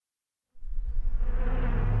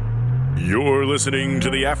You're listening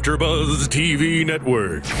to the AFTERBUZZ TV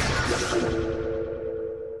network.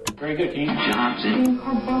 Very good, Keith. Johnson.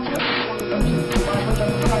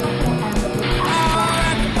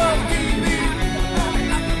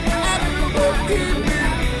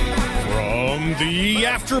 From the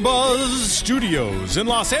AFTERBUZZ Studios in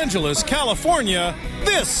Los Angeles, California,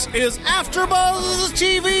 this is AFTERBUZZ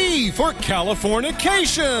TV for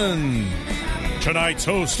Californication. Tonight's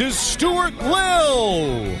host is Stewart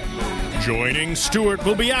Lill. Joining Stewart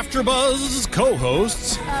will be AFTERBUZZ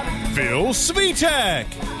co-hosts Phil Svitek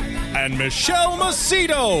and Michelle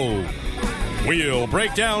Macedo. We'll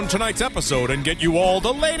break down tonight's episode and get you all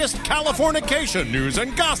the latest Californication news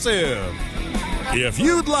and gossip. If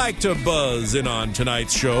you'd like to buzz in on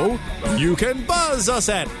tonight's show, you can buzz us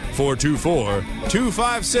at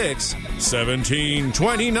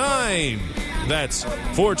 424-256-1729. That's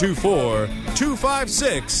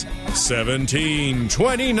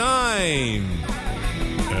 424-256-1729.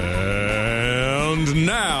 And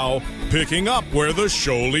now, picking up where the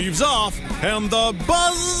show leaves off and the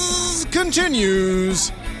buzz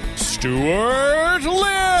continues, Stewart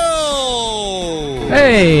Lill.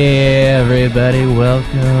 Hey everybody,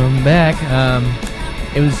 welcome back.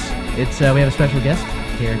 We have a special guest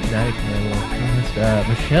here tonight.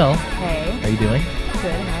 Michelle. Hey. How are you doing?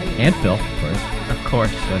 Good. How are you? And Phil, of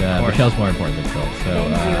course. But Michelle's more important than Phil,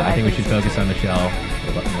 so I think we should focus on Michelle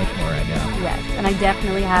much more right now. Yes, and I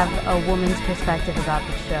definitely have a woman's perspective about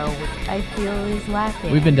the show, which I feel is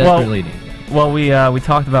lacking. We've been desperately needing. Well, we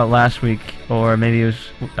talked about last week, or maybe it was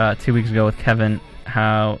 2 weeks ago with Kevin,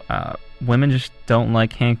 how women just don't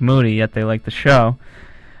like Hank Moody, yet they like the show.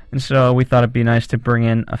 And so we thought it'd be nice to bring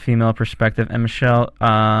in a female perspective. And Michelle,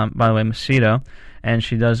 by the way, Macedo, and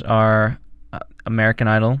she does our American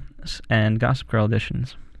Idol and Gossip Girl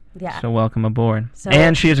auditions. Yeah. So welcome aboard.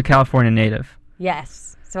 And she is a California native.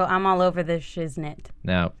 Yes. So I'm all over this shiznit.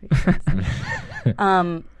 Now,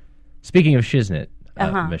 speaking of shiznit,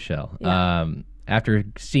 Michelle, yeah. After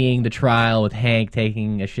seeing the trial with Hank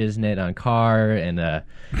taking a shiznit on car and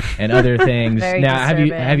other things, now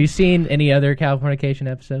have you seen any other Californication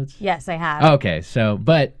episodes? Yes, I have. Okay, so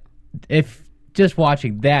but if just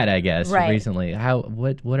watching that, I guess recently,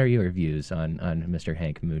 what are your views on Mr.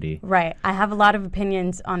 Hank Moody? Right, I have a lot of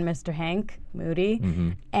opinions on Mr. Hank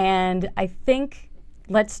Moody, and I think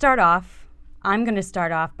let's start off. I'm going to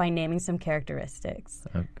start off by naming some characteristics.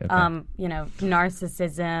 Okay.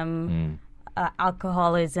 Narcissism,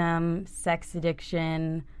 alcoholism, sex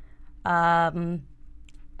addiction, a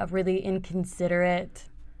really inconsiderate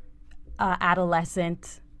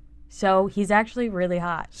adolescent. So he's actually really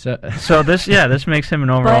hot. So this makes him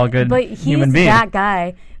an overall good human being. But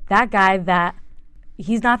he's that guy that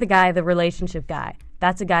he's not the relationship guy.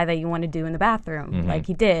 That's a guy that you want to do in the bathroom, like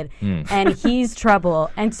he did. And he's trouble.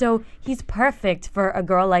 And so he's perfect for a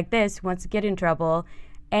girl like this who wants to get in trouble.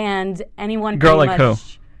 And anyone girl like who?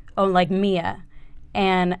 Oh, like Mia.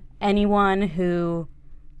 And anyone who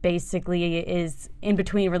basically is in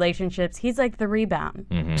between relationships, he's like the rebound.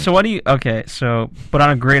 So but on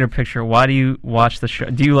a greater picture, why do you watch the show?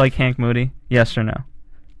 Do you like Hank Moody? Yes or no?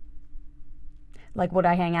 Like, would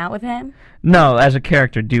I hang out with him? No, as a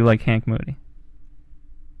character, do you like Hank Moody?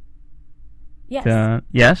 Yes.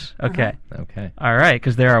 Yes? Okay. Okay. All right,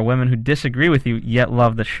 because there are women who disagree with you yet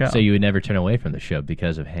love the show. So you would never turn away from the show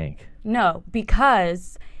because of Hank? No,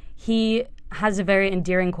 because he has a very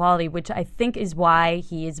endearing quality, which I think is why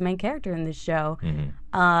he is the main character in this show.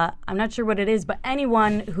 I'm not sure what it is, but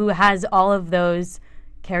anyone who has all of those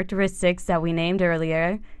characteristics that we named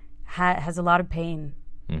earlier has a lot of pain.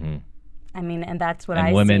 I mean, and that's what I see.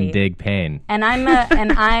 And women dig pain. And I'm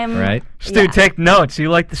right. Stu, take notes.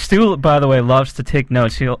 Stu, by the way, loves to take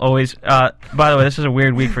notes. He'll always. By the way, this is a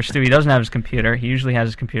weird week for Stu. He doesn't have his computer. He usually has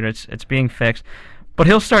his computer. It's being fixed, but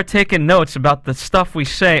he'll start taking notes about the stuff we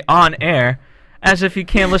say on air, as if he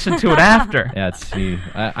can't listen to it after. Yeah,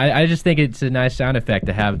 I just think it's a nice sound effect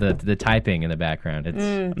to have the typing in the background. It's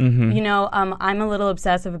I'm a little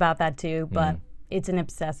obsessive about that too, but it's an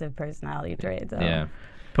obsessive personality trait. So. Yeah.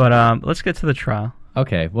 But let's get to the trial.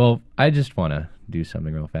 Okay, well, I just want to do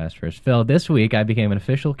something real fast first. Phil, this week I became an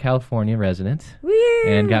official California resident. Woo!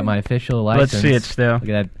 And got my official license. Let's see it, Stu. Look at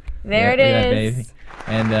that. There it is. Baby.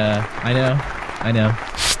 And I know.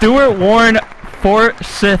 Stewart Warren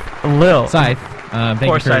Forsyth Lill. Thank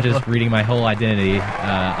you for just reading my whole identity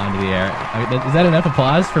onto the air. Is that enough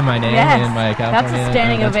applause for my name and my California? That's a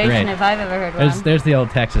standing ovation great. if I've ever heard one. There's the old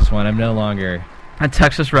Texas one. I'm no longer a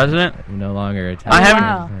Texas resident. I'm no longer a Texas. I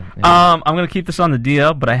haven't. I'm going to keep this on the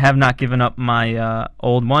DL, but I have not given up my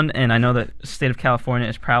old one, and I know that the state of California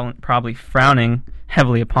is probably frowning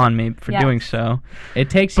heavily upon me for doing so. It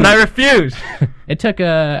takes, but I refuse. It took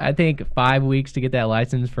I think 5 weeks to get that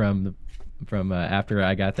license from after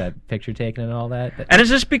I got that picture taken and all that. And is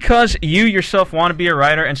this because you yourself want to be a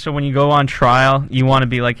writer, and so when you go on trial, you want to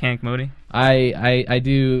be like Hank Moody? I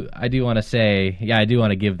do want to say, I do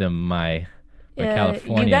want to give them my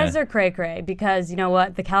California. You guys are cray-cray because, you know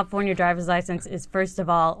what, the California driver's license is, first of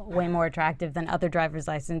all, way more attractive than other driver's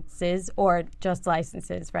licenses or just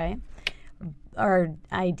licenses, right? Or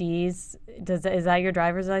IDs. Is that your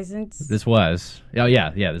driver's license? This was. Oh, yeah,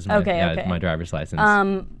 this is my driver's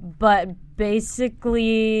license. But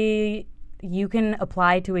basically, you can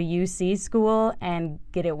apply to a UC school and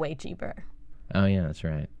get it way cheaper. Oh, yeah, that's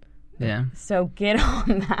right. Yeah. So get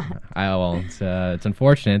on that. It's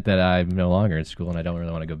unfortunate that I'm no longer in school and I don't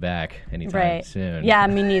really want to go back anytime soon. Yeah,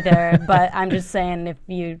 me neither. But I'm just saying, if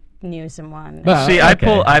you knew someone. Well, see, I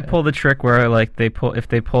pull the trick where like if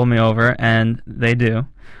they pull me over, and they do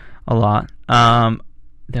a lot.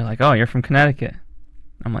 They're like, "Oh, you're from Connecticut."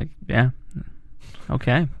 I'm like, "Yeah,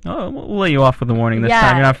 okay. Oh, we'll let you off with a warning this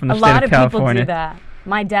time. You're not from the state of California." A lot of people do that.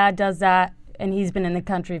 My dad does that, and he's been in the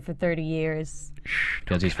country for 30 years.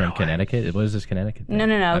 Because he's from Connecticut? What is this, Connecticut?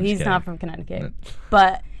 No. He's not from Connecticut.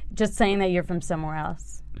 But just saying that you're from somewhere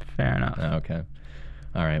else. Fair enough. Oh, okay.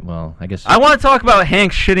 All right, well, I guess... I want to talk about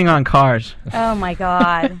Hank shitting on cars. Oh, my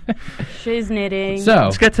God. Shiznitting. So...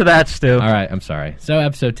 Let's get to that, Stu. All right, I'm sorry. So,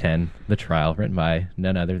 episode 10, The Trial, written by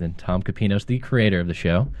none other than Tom Capinos, the creator of the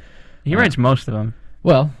show. He writes most of them.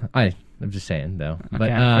 Well, I'm just saying, though. Okay, but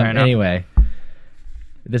anyway,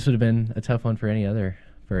 this would have been a tough one for any other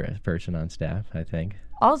person on staff, I think.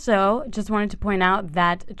 Also, just wanted to point out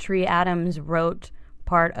that Tree Adams wrote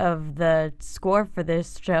part of the score for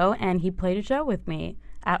this show, and he played a show with me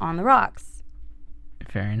at On the Rocks.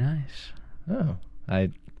 Very nice. Oh, I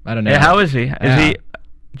don't know. Yeah, how is he? Is he...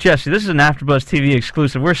 Jesse, this is an AfterBuzz TV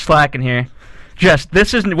exclusive. We're slacking here. Jess,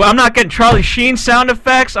 this isn't... Well, I'm not getting Charlie Sheen sound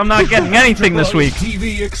effects. I'm not getting anything this week.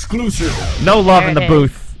 TV exclusive. No love in the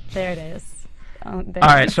booth. There it is. All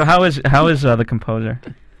right, so how is the composer?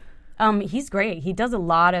 He's great. He does a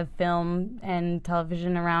lot of film and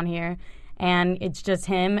television around here, and it's just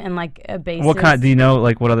him and like a bassist. What kind? Do you know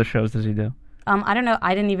like what other shows does he do? I don't know.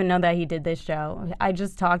 I didn't even know that he did this show. I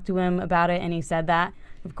just talked to him about it, and he said that.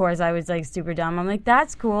 Of course, I was like super dumb. I'm like,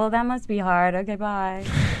 that's cool. That must be hard. Okay, bye.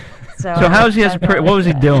 So how is he? What was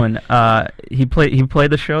he doing? He played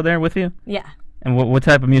the show there with you? Yeah. And what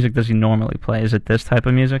type of music does he normally play? Is it this type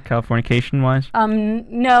of music, Californication-wise?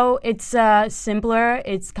 No, it's simpler.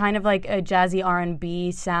 It's kind of like a jazzy R&B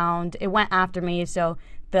sound. It went after me, so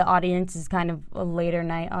the audience is kind of a later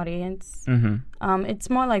night audience. Mm-hmm. It's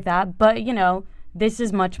more like that, but you know, this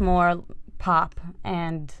is much more pop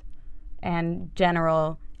and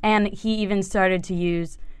general. And he even started to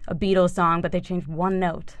use a Beatles song, but they changed one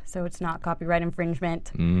note, so it's not copyright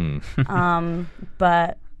infringement.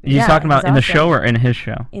 But you're talking about in the show or in his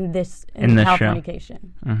show? In this Californication.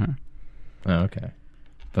 Mm-hmm. Oh, okay.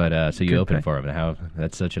 But so you opened for him.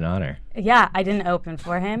 That's such an honor. Yeah, I didn't open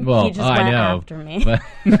for him. Well, he just went after me. But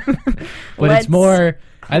it's more.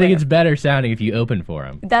 I think it's better sounding if you open for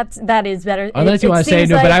him. That is better. Unless you want to say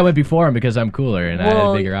no, but I went before him because I'm cooler and I had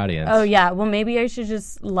a bigger audience. Oh yeah. Well, maybe I should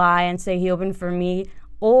just lie and say he opened for me,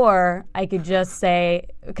 or I could just say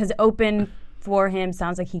because open for him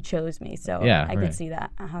sounds like he chose me. So yeah, I could see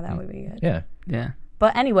that how that would be good. Yeah.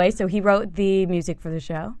 But anyway, so he wrote the music for the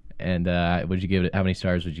show. And would you give it? How many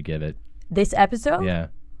stars would you give it? This episode? Yeah.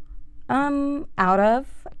 Out of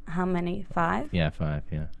how many? 5? Yeah, 5.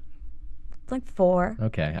 Yeah. Like 4.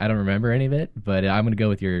 Okay, I don't remember any of it, but I'm gonna go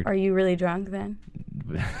with your. Are you really drunk then?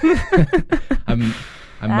 I'm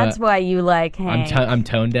That's why you like Hank. I'm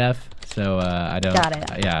tone deaf, so I don't. Got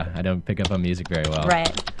it. Yeah, I don't pick up on music very well.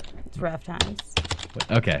 Right. It's rough times.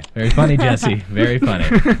 Okay, very funny, Jesse. Very funny.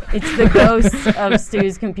 It's the ghost of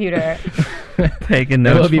Stu's computer. Taking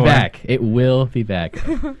notes. It will be back. It will be back.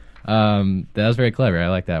 That was very clever. I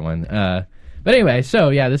like that one. But anyway, so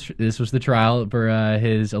yeah, this was the trial for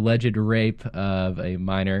his alleged rape of a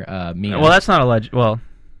minor, Mia. Well, that's not alleged. Well,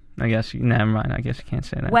 I guess never mind. I guess you can't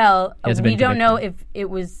say that. Well, we don't know if it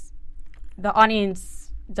was. The audience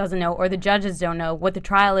doesn't know, or the judges don't know. What the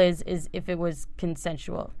trial is if it was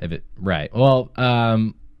consensual. Right. Well,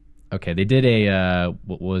 okay. They did a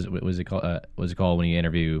what was it called? What was it called when you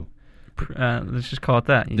interview? Let's just call it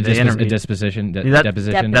that. A deposition.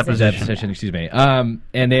 Deposition. Excuse me.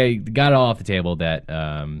 And they got it all off the table that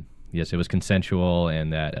yes, it was consensual,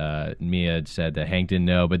 and that Mia had said that Hank didn't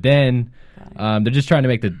know. But then they're just trying to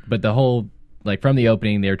make the whole. Like from the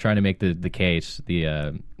opening, they were trying to make the case.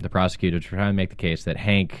 The prosecutors were trying to make the case that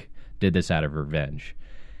Hank did this out of revenge,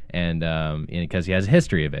 and because he has a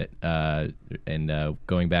history of it, and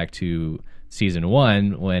going back to season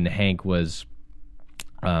 1 when Hank was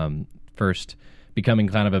first becoming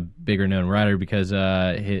kind of a bigger known writer because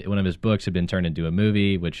one of his books had been turned into a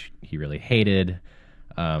movie, which he really hated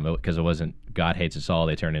because it wasn't God Hates Us All.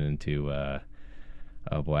 They turned it into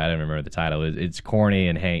oh boy, I don't remember the title. It's corny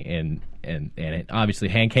and Hank and obviously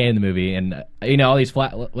Hank hated the movie, and all these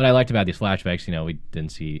what I liked about these flashbacks, we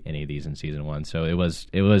didn't see any of these in season 1, so it was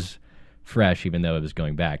fresh, even though it was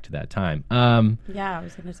going back to that time. Yeah, I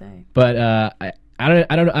was gonna say, but I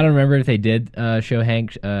don't remember if they did show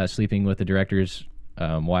Hank sleeping with the director's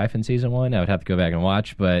wife in season 1. I would have to go back and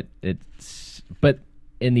watch, but in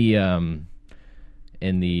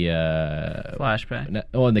the flashback.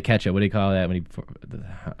 In the catch up. What do you call that?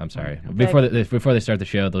 I'm sorry. Before they start the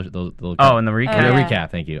show, they'll in the recap. The recap.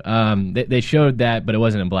 Thank you. They showed that, but it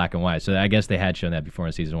wasn't in black and white. So I guess they had shown that before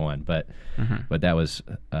in season 1, but that was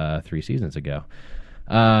 3 seasons ago.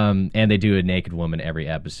 And they do a naked woman every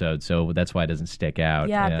episode, so that's why it doesn't stick out.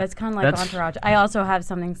 Yeah, that's kind of like Entourage. I also have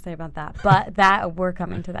something to say about that, but we're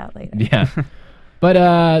coming to that later. Yeah,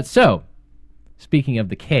 but so. Speaking of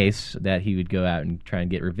the case that he would go out and try and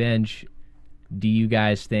get revenge, do you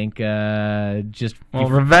guys think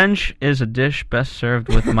revenge is a dish best served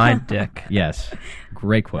with my dick. Yes,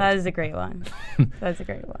 great quote. That is a great one. That's a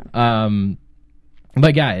great one.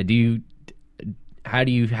 But Gaia, how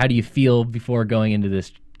do you feel before going into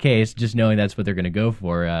this case, just knowing that's what they're going to go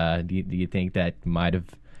for? Do you think that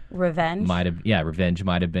revenge might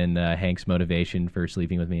have been Hank's motivation for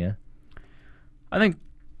sleeping with Mia? I think.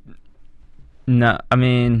 No, I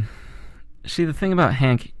mean, see, the thing about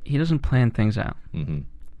Hank, he doesn't plan things out. Mm-hmm.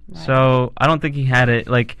 Right. So I don't think he had it,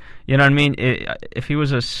 you know what I mean? If he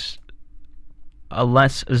was a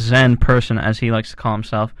less zen person, as he likes to call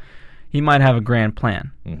himself, he might have a grand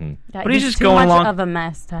plan. Mm-hmm. Yeah, but he's just too going much along. of a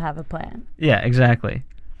mess to have a plan. Yeah, exactly.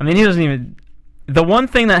 I mean, he doesn't even... The one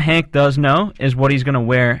thing that Hank does know is what he's going to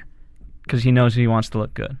wear, because he knows he wants to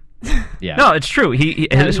look good. Yeah. No, it's true.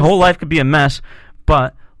 His whole life could be a mess,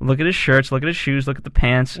 but... Look at his shirts, look at his shoes, look at the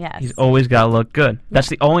pants. Yes. He's always got to look good. That's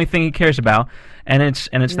the only thing he cares about, and it's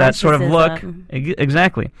that sort of look.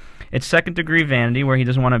 Exactly. It's second-degree vanity where he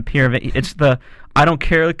doesn't want to appear. It's the I don't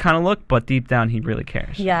care kind of look, but deep down he really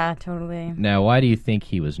cares. Yeah, totally. Now, why do you think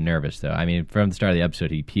he was nervous, though? I mean, from the start of the episode,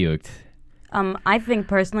 he puked. I think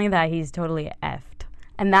personally that he's totally effed,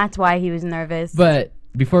 and that's why he was nervous. But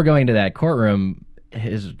before going to that courtroom,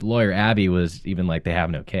 his lawyer Abby was even like, they have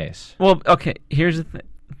no case. Well, okay, here's the thing.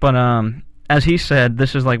 But as he said,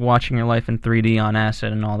 this is like watching your life in 3D on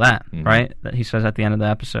acid and all that, right? That he says at the end of the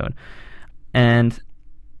episode. And,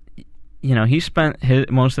 he spent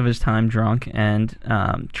most of his time drunk and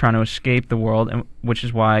trying to escape the world, which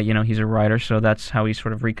is why, he's a writer, so that's how he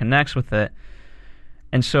sort of reconnects with it.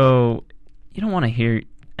 And so you don't want to hear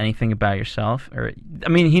anything about yourself.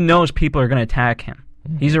 He knows people are going to attack him.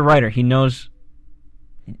 Mm-hmm. He's a writer. He knows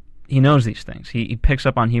these things. He picks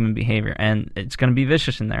up on human behavior, and it's going to be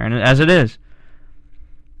vicious in there, and as it is.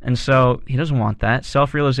 And so he doesn't want that.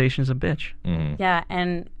 Self-realization is a bitch. Mm-hmm. Yeah,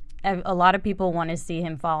 and a lot of people want to see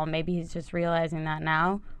him fall. Maybe he's just realizing that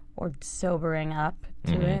now or sobering up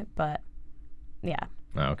to it, but yeah.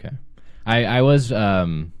 Oh, okay. I was I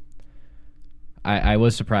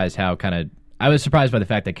was surprised how I was surprised by the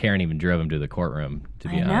fact that Karen even drove him to the courtroom, to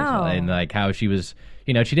be honest. And how she was...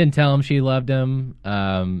 she didn't tell him she loved him.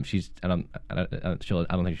 I don't think she'll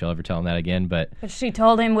ever tell him that again. But she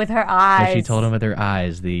told him with her eyes. She told him with her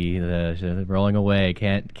eyes. The rolling away.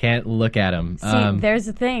 Can't look at him. See, there's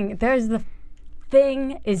the thing.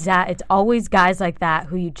 Is that it's always guys like that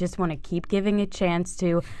who you just want to keep giving a chance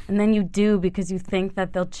to, and then you do because you think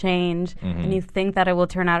that they'll change, and you think that it will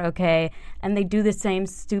turn out okay, and they do the same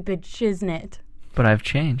stupid shiznit. But I've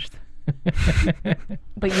changed.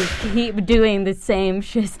 But you keep doing the same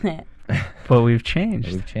shiznit. But we've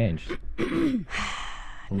changed.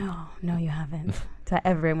 No, you haven't. To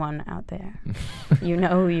everyone out there, you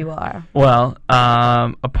know who you are. Well,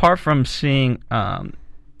 apart from seeing,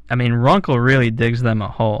 Runkle really digs them a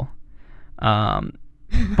hole.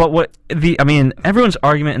 But everyone's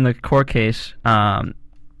argument in the court case,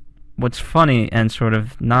 what's funny and sort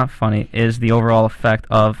of not funny is the overall effect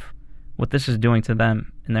of what this is doing to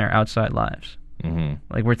them in their outside lives. Mm-hmm.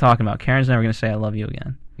 Like we're talking about, Karen's never going to say I love you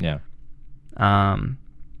again. Yeah.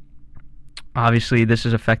 Obviously, this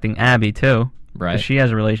is affecting Abby too. Right. She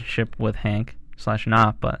has a relationship with Hank /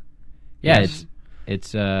 not, but yeah, yes.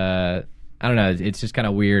 it's I don't know. It's just kind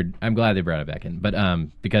of weird. I'm glad they brought it back in, but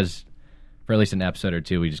because for at least an episode or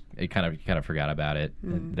two, we kind of forgot about it.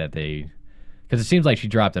 That they Because it seems like she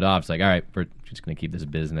dropped it off. It's like, all right, we're just going to keep this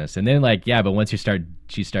business. And then, like, yeah, but once she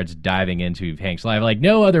starts diving into Hank's life. Like,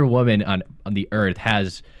 no other woman on the earth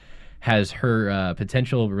has her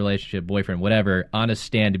potential relationship, boyfriend, whatever, on a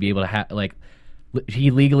stand to be able to have, like, he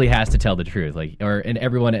legally has to tell the truth. Like, and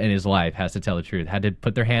everyone in his life has to tell the truth. Had to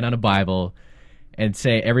put their hand on a Bible and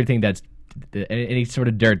say everything that's any sort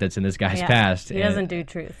of dirt that's in this guy's past. He doesn't do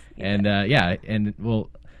truth. And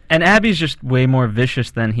and Abby's just way more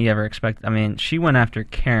vicious than he ever expected. I mean, she went after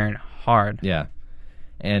Karen hard. Yeah,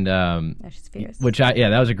 and she's fierce.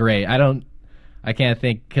 That was a great. I can't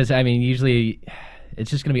think, because I mean, usually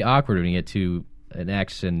it's just going to be awkward when you get to an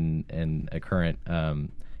ex and a current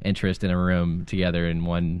interest in a room together in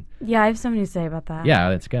one. Yeah, I have something to say about that. Yeah,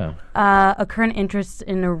 let's go. A current interest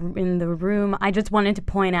in the room. I just wanted to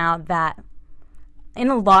point out that in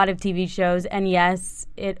a lot of TV shows, and yes,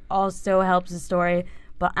 it also helps the story,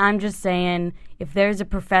 but I'm just saying, if there's a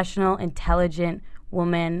professional, intelligent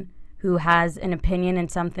woman who has an opinion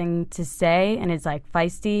and something to say and is like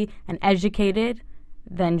feisty and educated,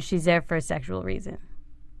 then she's there for a sexual reason.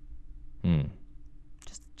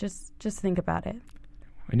 Just think about it.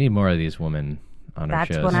 We need more of these women on our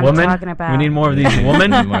shows. That's what I'm talking about. We need more of these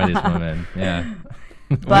women? We need more of these women, yeah.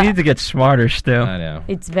 We need to get smarter still. I know.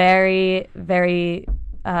 It's very, very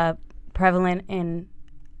prevalent in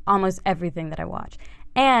almost everything that I watch.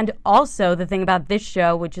 And also, the thing about this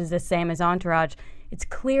show, which is the same as Entourage, it's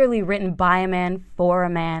clearly written by a man, for a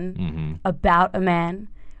man, about a man,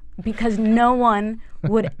 because no one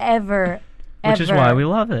would ever, Which is why we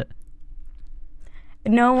love it.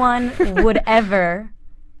 No one would ever...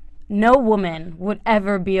 No woman would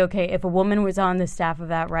ever be okay if a woman was on the staff of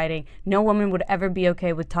that writing. No woman would ever be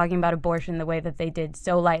okay with talking about abortion the way that they did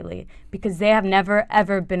so lightly, because they have never,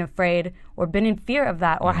 ever been afraid or been in fear of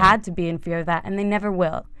that or had to be in fear of that, and they never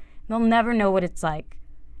will. They'll never know what it's like.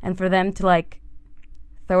 And for them to, like,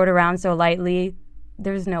 throw it around so lightly,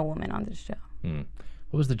 there's no woman on this show.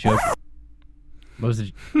 What was the joke? What was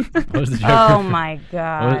the joke? Oh, my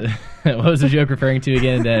God. What was the joke referring to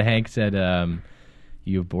again that Hank said...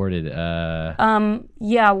 You aborted.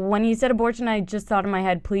 Yeah, when he said abortion, I just thought in my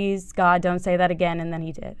head, please, God, don't say that again, and then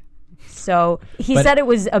he did. So he said it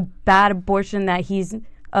was a bad abortion, that he's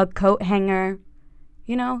a coat hanger.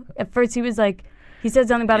 You know, at first he was like, he said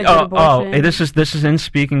something about a good abortion. Oh, this is in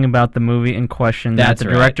speaking about the movie in question that the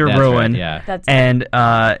director That's ruined. Right, yeah. And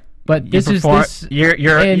but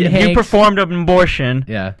you performed an abortion.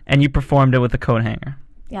 Yeah. And you performed it with a coat hanger.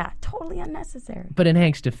 Yeah, totally unnecessary. But in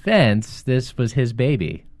Hank's defense, this was his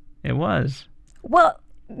baby. It was. Well,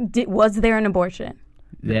 was there an abortion?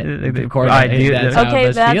 Of course,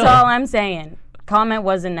 that's all I'm saying. Comment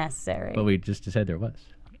wasn't necessary. But we just said there was.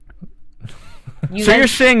 You're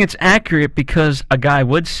saying it's accurate because a guy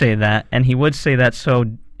would say that, and he would say that so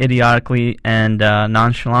idiotically and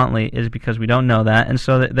nonchalantly, is because we don't know that, and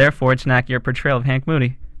so therefore it's an accurate portrayal of Hank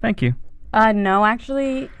Moody. Thank you. No,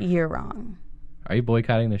 actually, you're wrong. Are you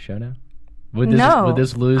boycotting the show now? Would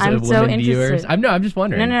this lose women viewers? I'm just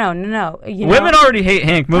wondering. No. Women already hate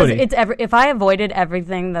Hank Moody. If I avoided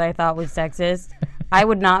everything that I thought was sexist, I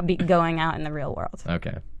would not be going out in the real world.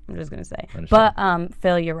 Okay. I'm just going to say. But,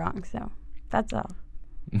 Phil, you're wrong, so that's all.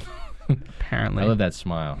 Apparently. I love that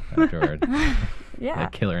smile afterward. Yeah.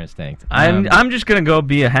 That killer instinct. I'm just going to go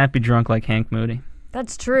be a happy drunk like Hank Moody.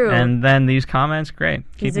 That's true. And then these comments, great.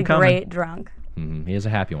 He's a great drunk. He is a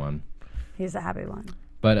happy one. He's a happy one.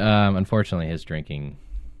 But unfortunately, his drinking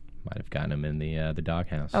might have gotten him in the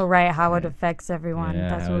doghouse. Oh, right. How it affects everyone. Yeah,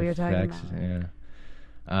 that's what we were talking about.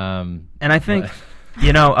 Yeah. And I think,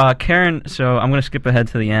 Karen, so I'm going to skip ahead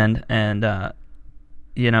to the end. And,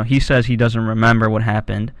 he says he doesn't remember what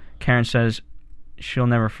happened. Karen says she'll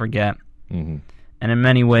never forget. Mm-hmm. And in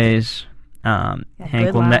many ways, Hank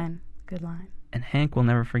will Good line. And Hank will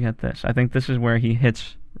never forget this. I think this is where he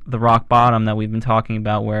hits the rock bottom that we've been talking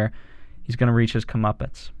about, where he's going to reach his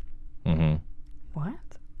comeuppance. Mm-hmm. What?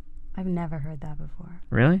 I've never heard that before.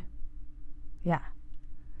 Really? Yeah.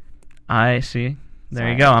 I see.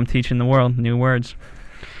 There you go. I'm teaching the world new words.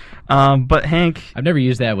 But Hank... I've never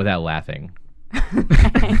used that without laughing.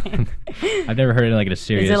 I've never heard it like in a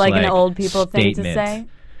serious, is it like an old people statement. Thing to say?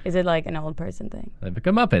 Is it like an old person thing? Like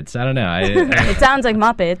Muppets. I don't know. It sounds like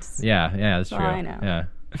Muppets. Yeah, that's true. I know. Yeah.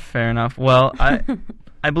 Fair enough. Well,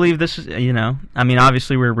 I believe this is,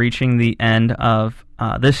 obviously we're reaching the end of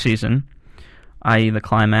this season, i.e. the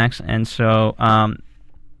climax, and so I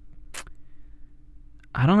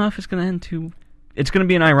don't know if it's going to end too... It's going to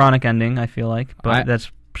be an ironic ending, I feel like, but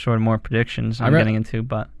that's sort of more predictions I'm getting into,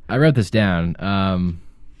 but... I wrote this down,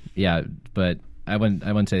 but I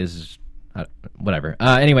wouldn't say this is... whatever.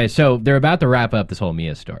 Anyway, so they're about to wrap up this whole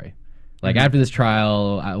Mia story. Like after this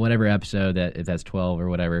trial, whatever episode if that's 12 or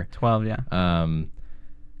whatever. 12, yeah.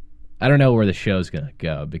 I don't know where the show's gonna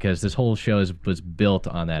go because this whole show was built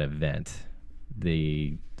on that event,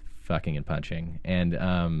 the fucking and punching, and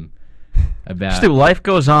about. Stu, life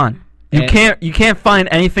goes on. You can't find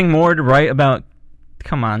anything more to write about.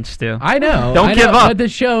 Come on, Stu. I know. Don't give up. But the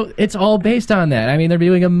show, it's all based on that. I mean, they're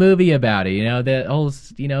doing a movie about it. You know, the whole.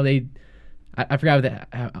 You know, I forgot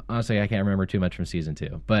that. Honestly, I can't remember too much from season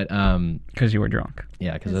 2. But because you were drunk.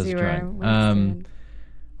 Yeah, because I was drunk.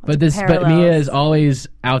 But Mia is always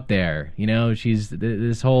out there. You know,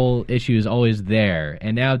 this whole issue is always there,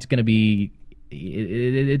 and now it's gonna be.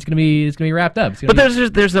 It's gonna be wrapped up. But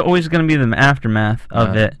there's always gonna be the aftermath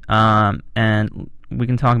of it, and we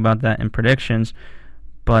can talk about that in predictions.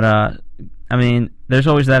 But I mean, there's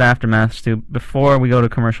always that aftermath, Stu. Before we go to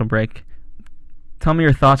commercial break, tell me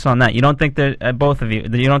your thoughts on that. You don't think that both of you?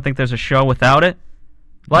 You don't think there's a show without it?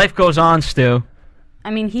 Life goes on, Stu.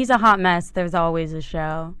 I mean, he's a hot mess. There's always a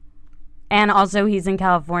show, and also he's in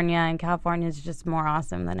California, and California is just more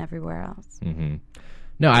awesome than everywhere else. Mm-hmm.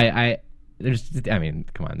 No, I mean,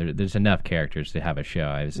 come on. There's enough characters to have a show,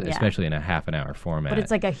 especially in a half-an-hour format. But it's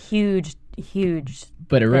like a huge.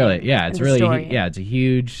 But it really, it's a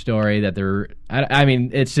huge story that they're. I mean,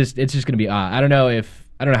 it's just going to be odd. I don't know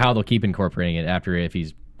how they'll keep incorporating it after if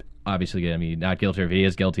he's obviously going to be not guilty. Or if he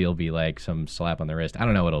is guilty, it'll be like some slap on the wrist. I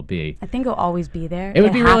don't know what it'll be. I think it'll always be there. It'll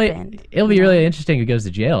be really interesting if he goes to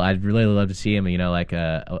jail. I'd really love to see him. You know, like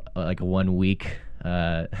a 1 week.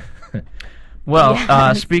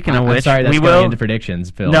 Well, speaking of which, we will into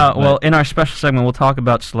predictions, Phil. No, well, in our special segment, we'll talk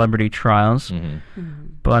about celebrity trials. Mm-hmm.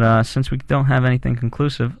 But since we don't have anything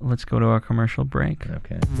conclusive, let's go to our commercial break.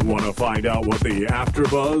 Okay. Want to find out what the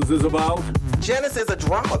AfterBuzz is about? Janice is a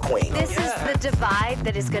drama queen. This is the divide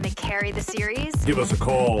that is going to carry the series. Give us a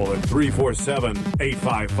call at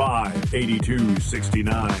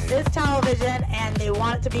 347-855-8269. This television, and they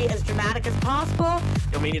want it to be as dramatic as possible.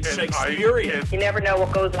 I mean, it's Shakespearean. You never know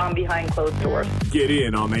what goes on behind closed doors. Get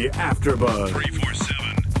in on the AfterBuzz.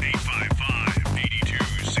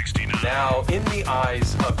 347-855-8269. Now, in the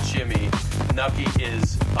eyes of Jimmy, Nucky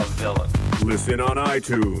is a villain. Listen on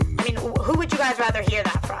iTunes. I mean, who would you guys rather hear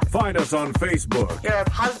that from? Find us on Facebook. Your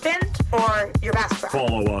husband or your best friend?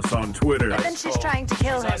 Follow us on Twitter. But then she's trying to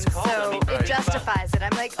kill him, so it justifies it.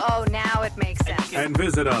 I'm like, oh, now it makes sense. And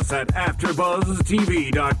visit us at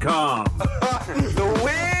AfterBuzzTV.com. The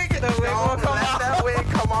wig will come off. That wig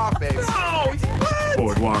come off, baby. Oh,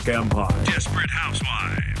 Boardwalk Empire. Desperate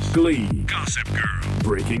Housewives. Glee. Gossip Girl.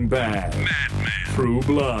 Breaking Bad. Mad Men. True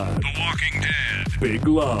Blood. The Walking Dead. Big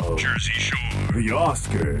Love. Jersey Shore. The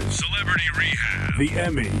Oscars. Celebrity Rehab. The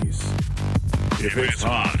Emmys. If it's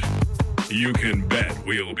hot, you can bet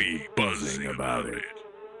we'll be buzzing about it.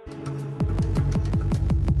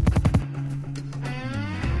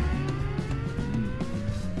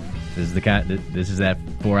 This is that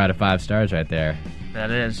 4 out of 5 stars right there. That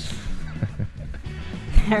is.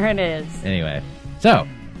 There it is. Anyway, so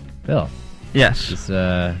Phil. Yes. This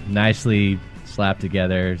nicely slapped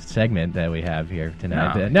together segment that we have here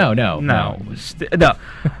tonight. No.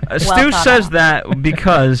 Stu says that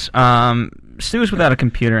because Stu's without a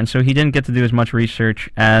computer, and so he didn't get to do as much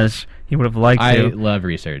research as he would have liked to. I love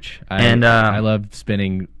research. I love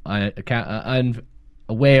spending a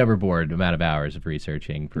way overboard amount of hours of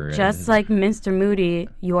researching for. Just like Mr. Moody,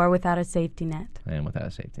 you are without a safety net. I am without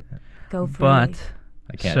a safety net. Go for it. But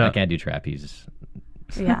I can't do trapeze.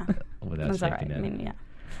 Yeah, without a safety net. I mean, yeah.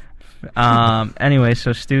 Anyway,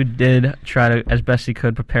 so Stu did try to, as best he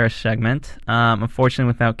could, prepare a segment.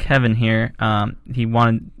 Unfortunately, without Kevin here, he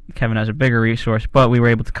wanted Kevin as a bigger resource, but we were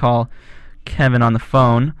able to call Kevin on the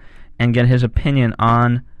phone and get his opinion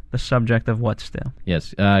on the subject of what, Stu?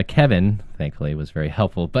 Yes, Kevin, thankfully, was very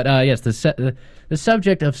helpful. But yes, the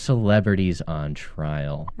subject of celebrities on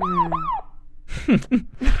trial.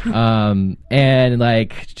 And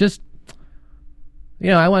like just.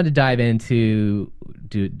 I wanted to dive into,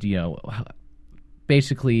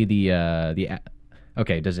 basically the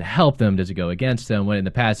okay, does it help them? Does it go against them? When in the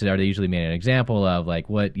past, are they usually made an example of, like,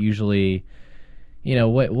 what usually,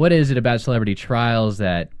 what is it about celebrity trials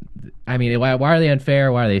that, I mean, why are they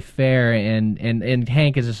unfair? Why are they fair? And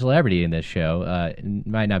Hank is a celebrity in this show. It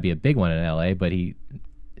might not be a big one in LA, but he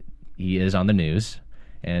is on the news.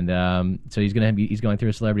 And so he's going through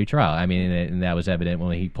a celebrity trial. I mean, and that was evident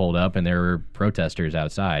when he pulled up, and there were protesters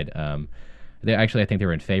outside. I think they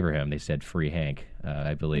were in favor of him. They said "Free Hank,"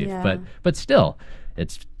 I believe. Yeah. But still,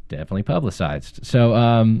 it's definitely publicized. So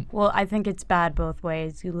well, I think it's bad both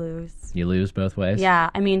ways. You lose. You lose both ways.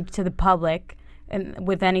 Yeah, I mean, to the public, and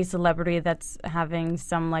with any celebrity that's having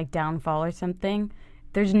some like downfall or something,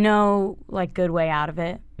 there's no like good way out of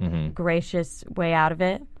it, gracious way out of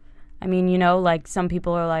it. I mean, you know, like some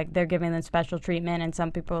people are like they're giving them special treatment, and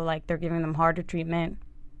some people are like they're giving them harder treatment.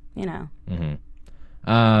 You know.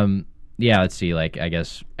 Yeah. Let's see. Like, I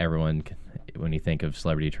guess everyone, when you think of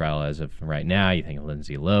celebrity trial as of right now, you think of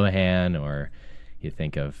Lindsay Lohan, or you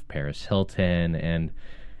think of Paris Hilton, and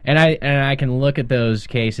I can look at those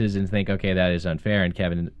cases and think, okay, that is unfair. And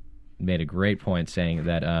Kevin made a great point saying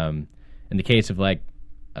that in the case of like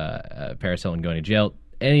Paris Hilton going to jail,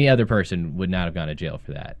 any other person would not have gone to jail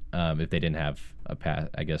for that if they didn't have a past.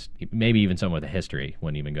 I guess maybe even someone with a history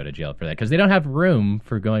wouldn't even go to jail for that because they don't have room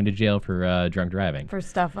for going to jail for drunk driving. For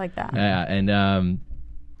stuff like that. Yeah, and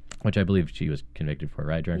which I believe she was convicted for,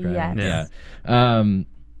 right? Drunk driving? Yes. Yeah.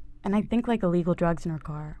 And I think like illegal drugs in her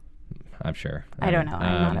car. I'm sure. I don't know.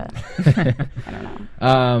 I'm not I don't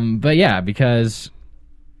know. But yeah, because...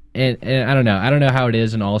 And I don't know. I don't know how it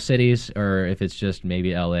is in all cities, or if it's just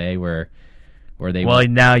maybe L.A. where they. Well,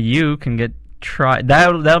 now you can get tried.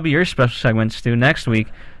 That'll be your special segment, Stu. Next week,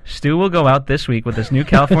 Stu will go out this week with his new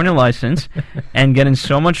California license and get in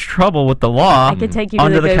so much trouble with the law. I could take you to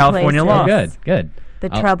under the California places. law. Oh, good. The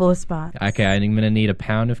trouble spots. Okay, I'm gonna need a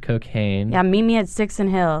pound of cocaine. Yeah, meet me at 6th and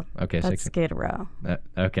Hill. Okay, that's 6th. Skid Row.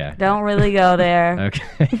 Okay. Don't really go there.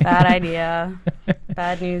 Okay. Bad idea.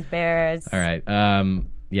 Bad news bears. All right.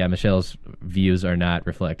 Yeah, Michelle's views are not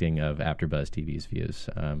reflecting of AfterBuzz TV's views.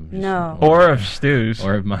 No. Or of Stu's.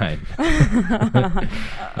 Or of mine.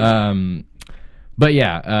 But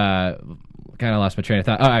yeah, kind of lost my train of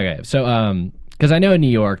thought. Oh, okay. So, because I know in New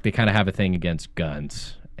York they kind of have a thing against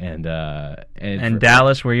guns, and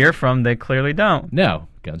Dallas, where you're from, they clearly don't. No,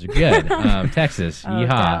 guns are good. Texas, yeehaw.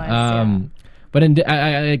 Dallas, But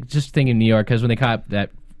I just think in New York, because when they caught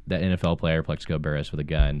that NFL player, Plexico Burress, with a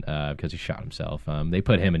gun because he shot himself, they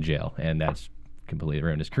put him in jail, and that's completely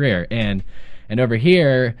ruined his career. And over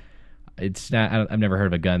here, it's not. I've never heard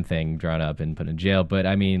of a gun thing drawn up and put in jail. But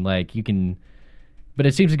I mean, like you can. But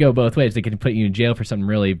it seems to go both ways. They can put you in jail for something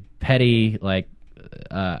really petty, like.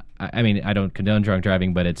 I mean, I don't condone drunk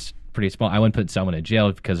driving, but it's pretty small. I wouldn't put someone in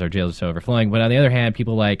jail because our jails are so overflowing. But on the other hand,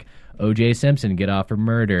 people like O.J. Simpson get off for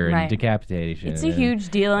murder and decapitation. It's a huge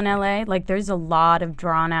deal in L.A. Like, there's a lot of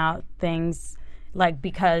drawn-out things, like,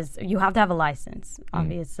 because you have to have a license,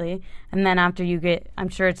 obviously. And then after you get, I'm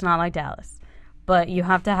sure it's not like Dallas, but you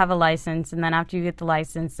have to have a license. And then after you get the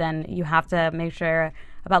license, then you have to make sure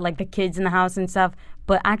about, like, the kids in the house and stuff.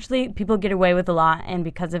 But actually, people get away with a lot, and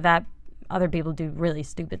because of that, other people do really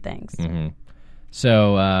stupid things. Mm-hmm.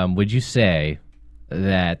 So, would you say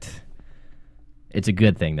that it's a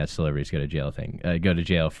good thing that celebrities go to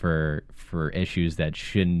jail for issues that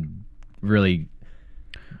shouldn't really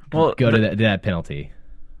go to that penalty?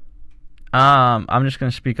 I'm just going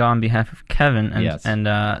to speak on behalf of Kevin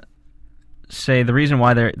and say the reason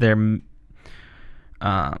why they're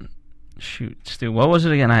shoot, Stu, what was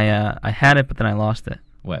it again? I had it, but then I lost it.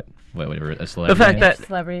 What a celebrity? The fact that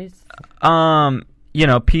celebrities, you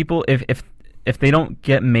know, people if they don't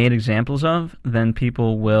get made examples of, then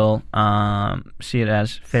people will see it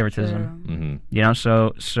as favoritism. Mm-hmm. You know,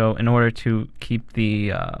 so in order to keep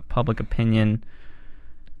the public opinion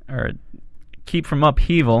or keep from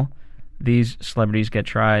upheaval, these celebrities get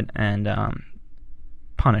tried and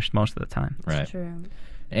punished most of the time. Right. That's true.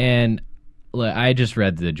 And look, I just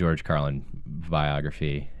read the George Carlin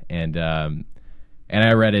biography, and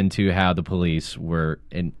I read into how the police were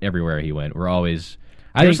everywhere he went. Were always.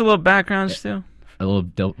 There's a little background still. A little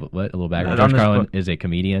background. George Carlin is a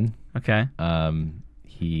comedian. Okay.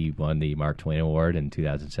 He won the Mark Twain Award in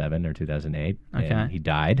 2007 or 2008. Okay. And he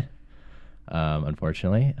died,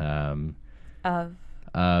 unfortunately. Of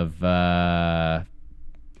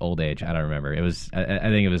old age. I don't remember. It was. I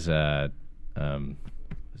think it was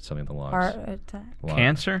something of the lungs. Heart attack.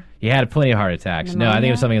 Cancer? He had plenty of heart attacks. Pneumonia? No, I think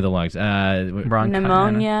it was something of the lungs.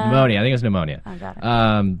 Pneumonia. Pneumonia. I think it was pneumonia. I got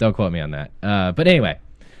it. Don't quote me on that. But anyway,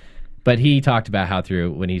 he talked about how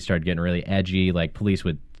when he started getting really edgy, like police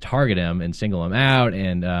would target him and single him out,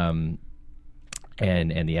 and the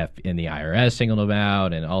IRS singled him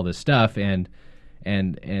out, and all this stuff, and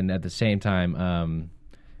at the same time,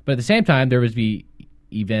 but at the same time, there was the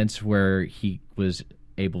events where he was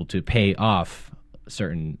able to pay off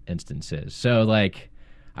certain instances. So, like,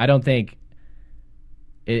 I don't think.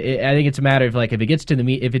 I think it's a matter of, like, if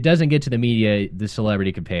it doesn't get to the media, the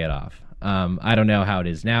celebrity can pay it off. I don't know how it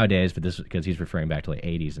is nowadays, but this because he's referring back to like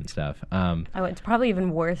 80s and stuff. It's probably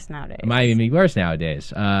even worse nowadays. It might even be worse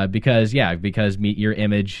nowadays because your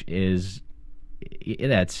image is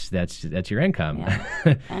that's your income.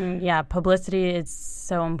 Yeah. And publicity is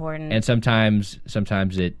so important. And sometimes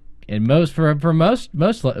it and most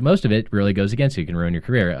of it really goes against you. It can ruin your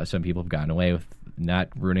career. Some people have gotten away with not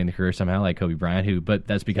ruining the career somehow, like Kobe Bryant, but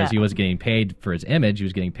that's because he wasn't getting paid for his image. He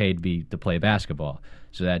was getting paid to play basketball.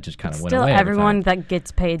 So that just kind of went away. Still, everyone that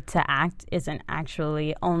gets paid to act isn't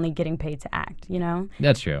actually only getting paid to act, you know?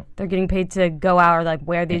 That's true. They're getting paid to go out or, like,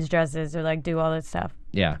 wear these dresses or, like, do all this stuff.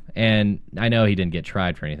 Yeah, and I know he didn't get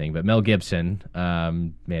tried for anything, but Mel Gibson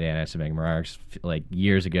made anti-Semitic remarks, like,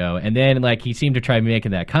 years ago, and then, like, he seemed to try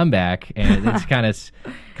making that comeback, and it's kind of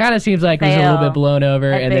seems like it was a little bit blown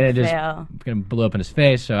over, and then it just blew up in his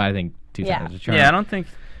face, so I think two times a charm. Yeah,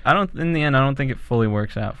 in the end, I don't think it fully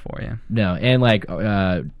works out for you. No, and like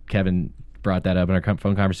Kevin brought that up in our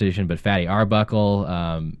phone conversation, but Fatty Arbuckle,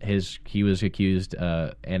 he was accused,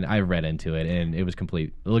 and I read into it, and it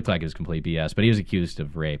looked like it was complete BS, but he was accused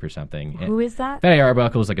of rape or something. Who is that? Fatty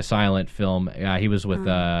Arbuckle was like a silent film. He was with,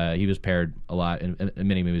 he was paired a lot in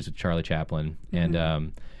many movies with Charlie Chaplin,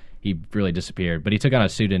 and he really disappeared, but he took on a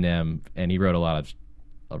pseudonym, and he wrote a lot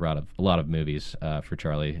of movies for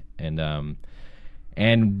Charlie,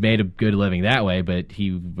 and made a good living that way, but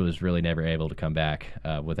he was really never able to come back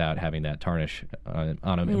without having that tarnish on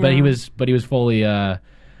him. Yeah. But he was fully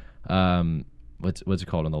what's it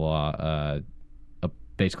called in the law?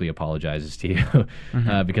 Basically apologizes to you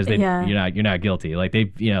because you're not guilty. Like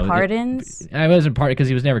pardons. I wasn't pardoned because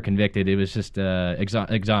he was never convicted. It was just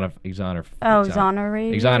exonerated.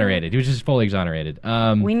 Exonerated. He was just fully exonerated.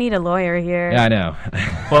 We need a lawyer here. Yeah, I know.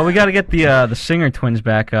 Well, we got to get the Singer twins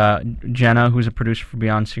back. Jenna, who's a producer for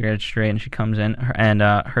Beyond Cigarette Straight, and she comes in, and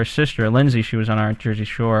her sister Lindsay. She was on our Jersey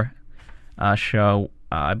Shore show,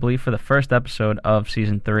 I believe, for the first episode of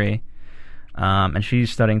season 3. And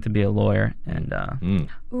she's studying to be a lawyer. And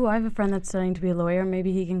ooh, I have a friend that's studying to be a lawyer.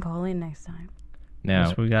 Maybe he can call in next time. Now,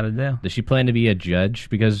 that's what we got to do. Does she plan to be a judge?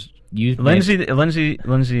 Because Lindsay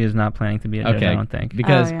is not planning to be a judge. I don't think.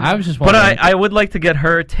 Because I was just wondering. But I would like to get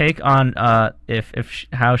her take on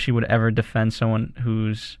how she would ever defend someone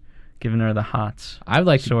who's given her the hots. I'd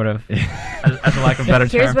like sort of as a lack of a better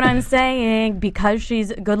term. Here's what I'm saying: because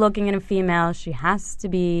she's good looking and a female, she has to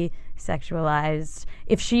be sexualized.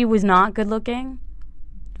 If she was not good looking,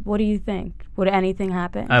 what do you think? Would anything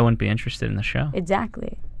happen? I wouldn't be interested in the show.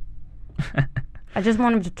 Exactly. I just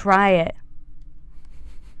want him to try it.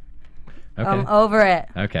 Okay. I'm over it.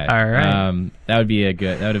 Okay. All right. That would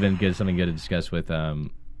have been good. Something good to discuss with who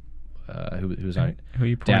was on it? Who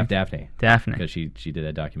you pointing? Daphne. Daphne. Because she did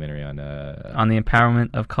a documentary on the empowerment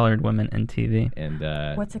of colored women in TV.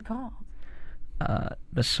 And what's it called?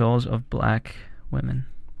 The Souls of Black Women.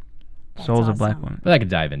 Souls of Black Women. But I could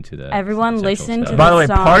dive into the. Everyone listen to. By the way,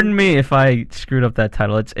 pardon me if I screwed up that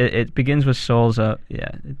title. It begins with souls.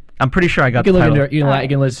 I'm pretty sure I got the title. You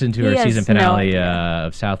can listen to her season finale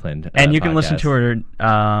of Southland, and you can listen to her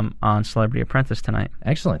on Celebrity Apprentice tonight.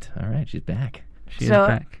 Excellent. All right, she's back. She is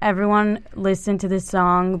back. Everyone listen to this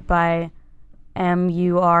song by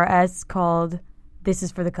MURS called "This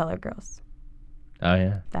Is for the Colored Girls." Oh,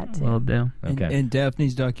 yeah. That too. Will do. Okay. And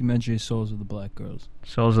Daphne's documentary is Souls of the Black Girls.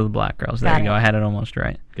 Souls of the Black Girls. There you go. I had it almost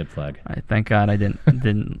right. Good plug. Thank God I didn't.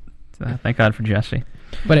 Thank God for Jesse.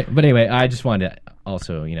 But anyway, I just wanted to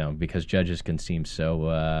also, because judges can seem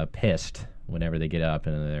so pissed whenever they get up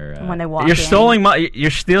and they're when they walk. You're stealing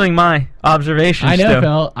my observations. I know,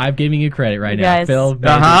 Phil. I'm giving you credit right now, Phil.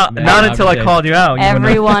 Not until I called you out.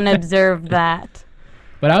 Everyone observed that.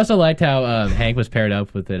 But I also liked how Hank was paired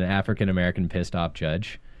up with an African-American pissed-off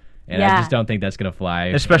judge. And I just don't think that's going to fly.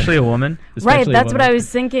 Especially a woman. Right, that's what I was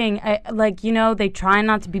thinking. They try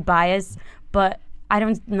not to be biased, but I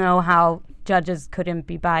don't know how judges couldn't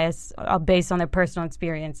be biased based on their personal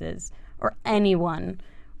experiences or anyone.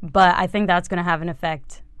 But I think that's going to have an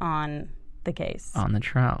effect on the case. On the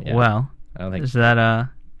trial. Yeah. Well, I don't think that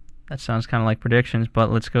sounds kind of like predictions,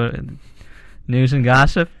 but let's go news and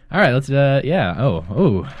gossip. All right, let's all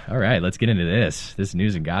right, let's get into this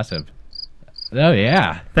news and gossip. Oh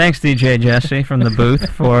yeah. Thanks DJ Jesse from the booth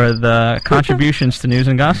for the contributions to news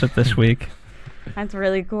and gossip this week. That's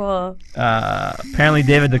really cool. Apparently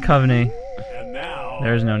David Duchovny. And now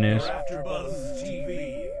there's no news. AfterBuzz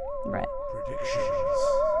TV. Right. Predictions.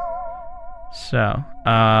 So,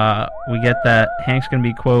 we get that Hank's going to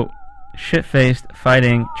be, quote, shit-faced,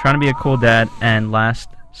 fighting, trying to be a cool dad, and last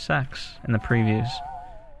sex in the previews.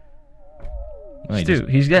 Stu,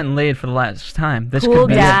 he's getting laid for the last time. This cool could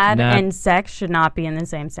be dad and sex should not be in the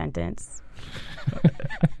same sentence.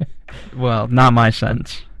 Well, not my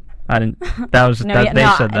sentence. I didn't. That was they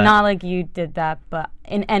said that. Not like you did that, but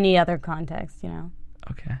in any other context,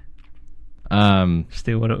 Okay.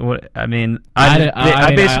 Stu, what? I mean,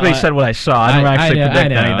 I basically said what I saw. I don't actually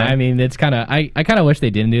predict anything. I mean, it's kind of. I kind of wish they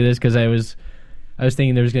didn't do this because I was I was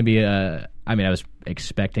thinking there was going to be I was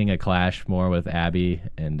expecting a clash more with Abby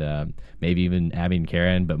and maybe even Abby and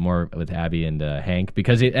Karen, but more with Abby and Hank,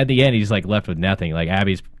 because at the end he's like left with nothing. Like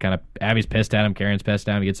Abby's pissed at him, Karen's pissed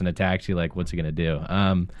at him. He gets in a taxi. Like, what's he going to do?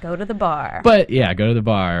 Go to the bar. But yeah, go to the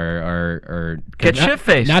bar or get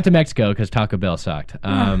shit-faced. Not to Mexico because Taco Bell sucked.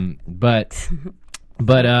 But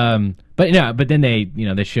then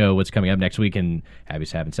they show what's coming up next week, and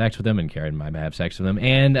Abby's having sex with him, and Karen might have sex with him,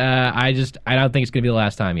 and I don't think it's gonna be the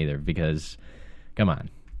last time either, because come on,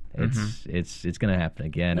 it's gonna happen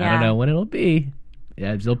again. Yeah. I don't know when it'll be.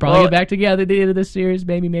 Yeah, they'll probably get back together at the end of this series.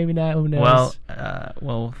 Maybe not. Who knows? Well,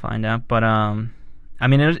 we'll find out. But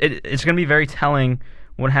it's gonna be very telling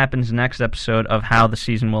what happens next episode of how the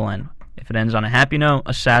season will end. If it ends on a happy note,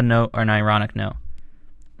 a sad note, or an ironic note.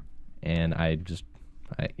 And I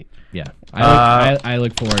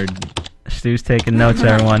look forward. Stu's taking notes,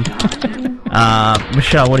 everyone.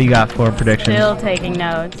 Michelle, what do you got for predictions? Still taking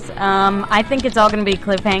notes. I think it's all going to be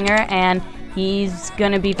cliffhanger, and he's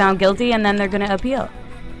going to be found guilty, and then they're going to appeal.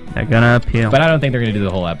 They're going to appeal. But I don't think they're going to do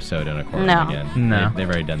the whole episode in a court again. No. They've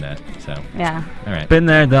already done that. So yeah. All right. Been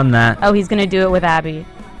there, done that. Oh, he's going to do it with Abby.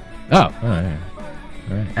 Oh, yeah.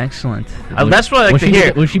 All right. Excellent. That's what I like to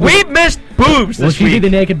hear. We missed boobs this week. Will she be the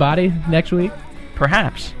naked body next week?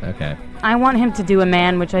 Perhaps. Okay. I want him to do a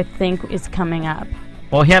man, which I think is coming up.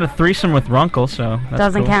 Well, he had a threesome with Runkle, so that's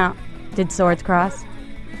doesn't cool. count. Did swords cross?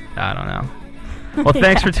 I don't know. Well,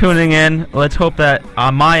 thanks for tuning in. Let's hope that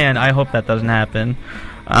on my end, I hope that doesn't happen.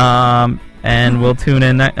 And we'll tune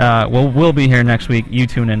in. We'll be here next week. You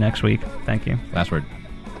tune in next week. Thank you. Last word.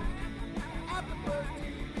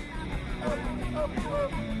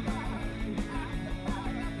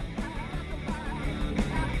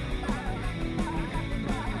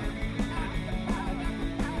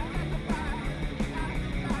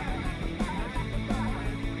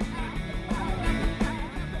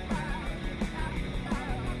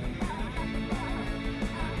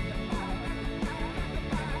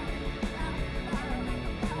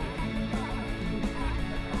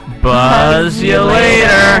 Buzz you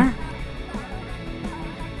later.